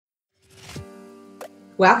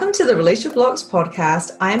Welcome to the Release Your Blocks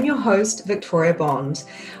podcast. I am your host, Victoria Bond.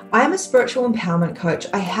 I am a spiritual empowerment coach.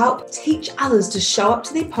 I help teach others to show up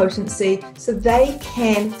to their potency so they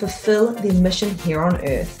can fulfill their mission here on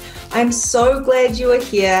earth. I am so glad you are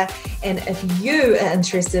here. And if you are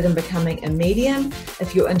interested in becoming a medium,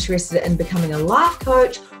 if you're interested in becoming a life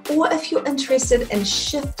coach, or if you're interested in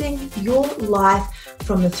shifting your life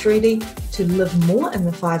from the 3D to live more in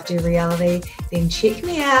the 5D reality, then check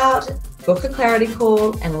me out, book a clarity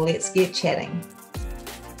call, and let's get chatting.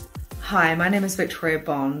 Hi, my name is Victoria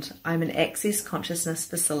Bond. I'm an Access Consciousness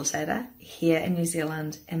Facilitator here in New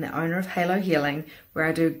Zealand and the owner of Halo Healing, where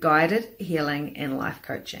I do guided healing and life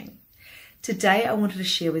coaching. Today, I wanted to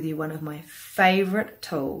share with you one of my favorite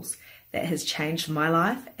tools that has changed my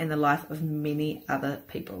life and the life of many other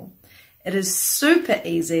people. It is super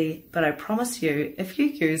easy, but I promise you, if you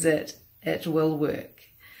use it, it will work.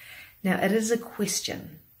 Now, it is a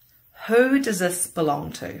question. Who does this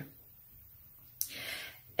belong to?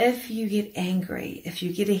 If you get angry, if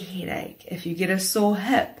you get a headache, if you get a sore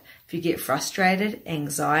hip, if you get frustrated,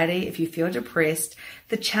 anxiety, if you feel depressed,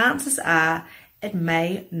 the chances are it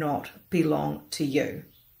may not belong to you.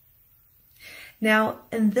 Now,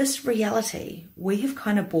 in this reality, we have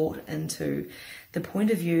kind of bought into the point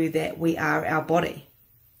of view that we are our body,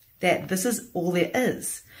 that this is all there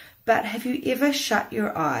is. But have you ever shut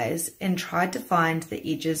your eyes and tried to find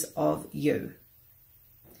the edges of you?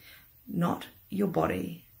 Not your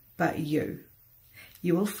body, but you.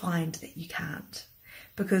 You will find that you can't,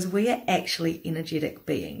 because we are actually energetic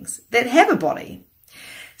beings that have a body.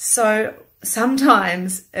 So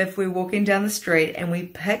sometimes if we're walking down the street and we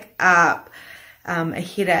pick up a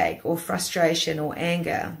headache or frustration or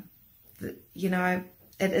anger, you know,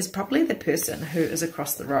 it is probably the person who is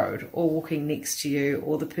across the road or walking next to you,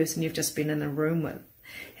 or the person you've just been in a room with.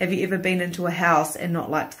 Have you ever been into a house and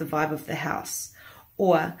not liked the vibe of the house?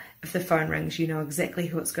 Or if the phone rings, you know exactly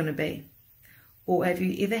who it's going to be. Or have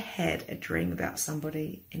you ever had a dream about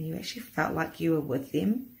somebody and you actually felt like you were with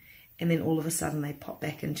them, and then all of a sudden they pop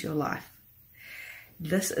back into your life?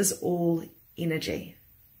 This is all energy.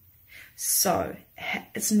 So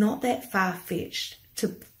it's not that far-fetched to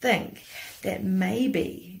think that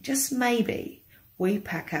maybe, just maybe, we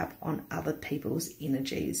pick up on other people's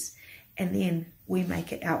energies and then we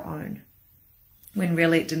make it our own, when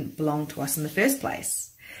really it didn't belong to us in the first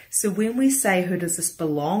place. So when we say, who does this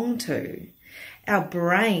belong to, our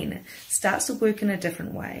brain starts to work in a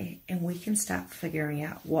different way, and we can start figuring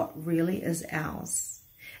out what really is ours.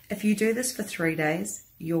 If you do this for 3 days,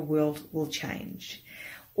 your world will change.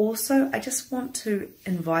 Also, I just want to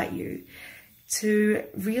invite you to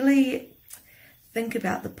really think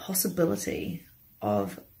about the possibility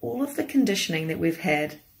of all of the conditioning that we've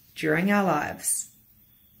had during our lives.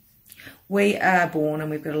 We are born and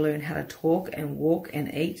we've got to learn how to talk and walk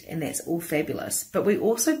and eat, and that's all fabulous. But we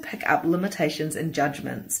also pick up limitations and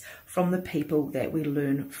judgments from the people that we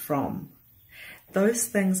learn from. Those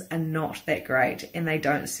things are not that great, and they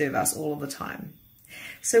don't serve us all of the time.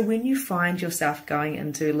 So when you find yourself going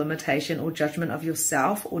into limitation or judgment of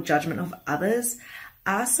yourself or judgment of others,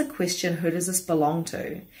 ask the question, who does this belong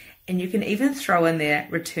to? And you can even throw in there,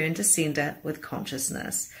 return to sender with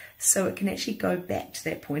consciousness. So it can actually go back to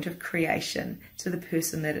that point of creation, to the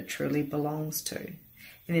person that it truly belongs to.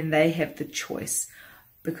 And then they have the choice,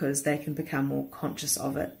 because they can become more conscious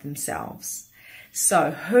of it themselves.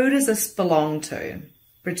 So who does this belong to?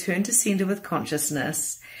 Return to sender with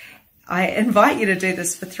consciousness. I invite you to do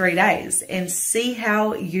this for 3 days and see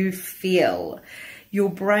how you feel. Your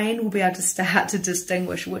brain will be able to start to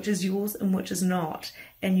distinguish which is yours and which is not.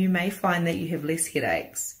 And you may find that you have less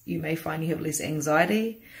headaches. You may find you have less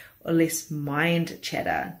anxiety or less mind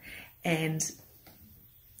chatter. And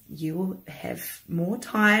you will have more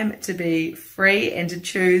time to be free and to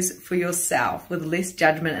choose for yourself with less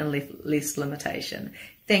judgment and less limitation.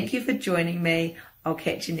 Thank you for joining me. I'll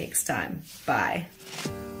catch you next time. Bye.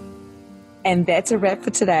 And that's a wrap for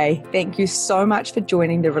today. Thank you so much for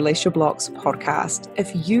joining the Release Your Blocks podcast.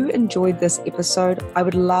 If you enjoyed this episode, I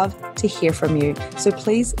would love to hear from you. So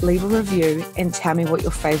please leave a review and tell me what your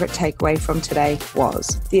favorite takeaway from today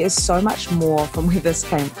was. There is so much more from where this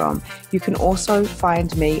came from. You can also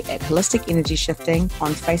find me at Holistic Energy Shifting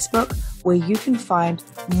on Facebook, where you can find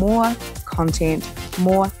more content,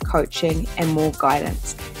 more coaching, and more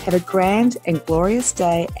guidance. Have a grand and glorious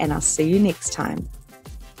day, and I'll see you next time.